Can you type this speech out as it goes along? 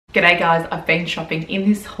G'day guys, I've been shopping. In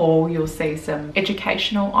this haul you'll see some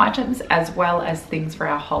educational items as well as things for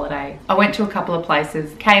our holiday. I went to a couple of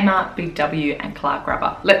places, Kmart, Big W and Clark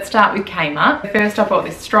Rubber. Let's start with Kmart. First I bought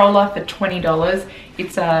this stroller for $20.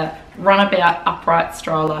 It's a runabout upright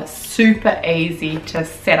stroller, super easy to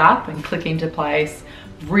set up and click into place,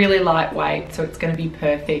 really lightweight, so it's going to be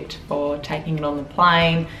perfect for taking it on the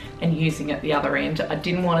plane and using it at the other end. I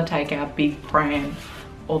didn't want to take our big pram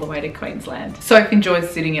all the way to Queensland. Sophie enjoys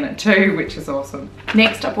sitting in it too, which is awesome.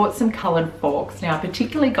 Next, I bought some coloured forks. Now, I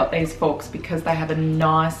particularly got these forks because they have a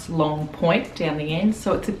nice long point down the end,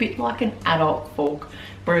 so it's a bit like an adult fork,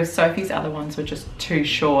 whereas Sophie's other ones were just too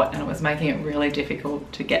short and it was making it really difficult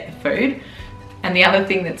to get the food. And the other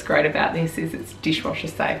thing that's great about this is it's dishwasher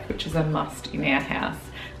safe, which is a must in our house.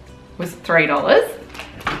 It was $3.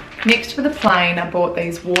 Next, for the plane, I bought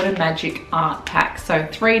these Water Magic art packs. So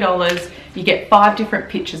 $3, you get 5 different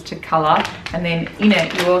pictures to colour, and then in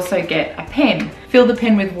it you also get a pen. Fill the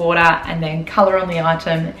pen with water and then colour on the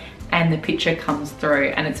item and the picture comes through,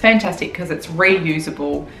 and it's fantastic because it's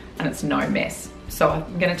reusable and it's no mess. So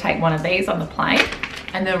I'm going to take one of these on the plane,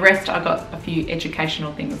 and the rest I got a few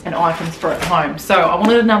educational things and items for at home. So I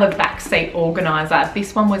wanted another backseat organiser.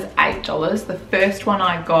 This one was $8. The first one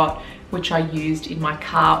I got, which I used in my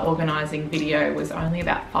car organising video, was only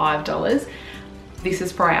about $5. This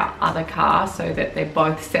is for our other car so that they're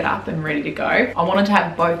both set up and ready to go. I wanted to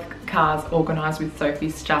have both cars organised with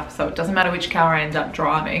Sophie's stuff, so it doesn't matter which car I end up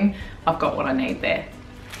driving, I've got what I need there.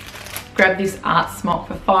 Grabbed this art smock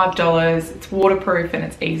for $5. It's waterproof and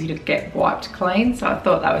it's easy to get wiped clean, so I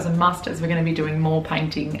thought that was a must as we're going to be doing more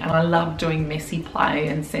painting, and I love doing messy play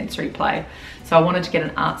and sensory play, so I wanted to get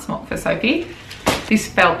an art smock for Sophie. This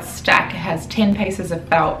felt stack has 10 pieces of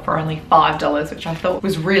felt for only $5, which I thought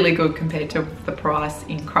was really good compared to the price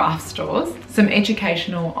in craft stores. Some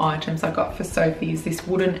educational items I got for Sophie is this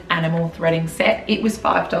wooden animal threading set. It was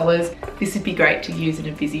 $5. This would be great to use in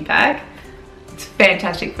a busy bag. It's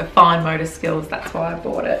fantastic for fine motor skills, that's why I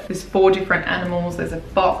bought it. There's 4 different animals. There's a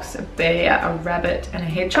fox, a bear, a rabbit and a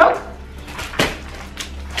hedgehog.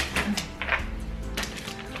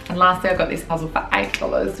 And lastly, I got this puzzle for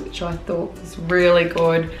 $8, which I thought was really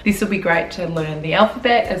good. This will be great to learn the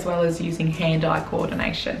alphabet as well as using hand-eye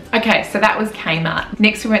coordination. Okay, so that was Kmart.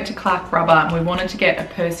 Next, we went to Clark Rubber and we wanted to get a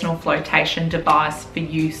personal flotation device for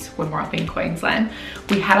use when we're up in Queensland.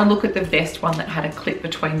 We had a look at the vest one that had a clip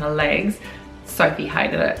between the legs. Sophie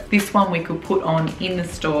hated it. This one we could put on in the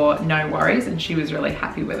store, no worries, and she was really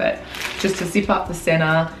happy with it. Just to zip up the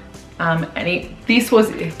center, and this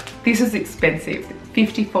was expensive,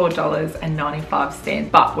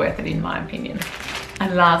 $54.95, but worth it in my opinion.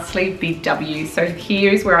 And lastly, Big W. So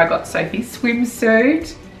here is where I got Sophie's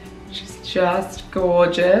swimsuit, which is just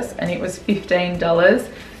gorgeous, and it was $15.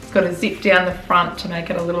 It's got a zip down the front to make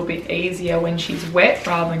it a little bit easier when she's wet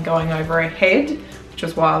rather than going over her head, which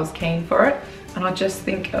is why I was keen for it. And I just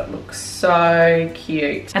think it looks so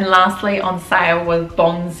cute. And lastly, on sale was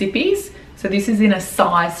Bond Zippies. So this is in a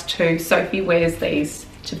size 2. Sophie wears these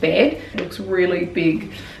to bed. It looks really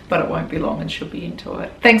big, but it won't be long and she'll be into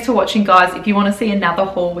it. Thanks for watching, guys. If you want to see another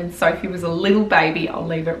haul when Sophie was a little baby, I'll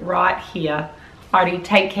leave it right here. Alrighty,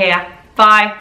 take care. Bye.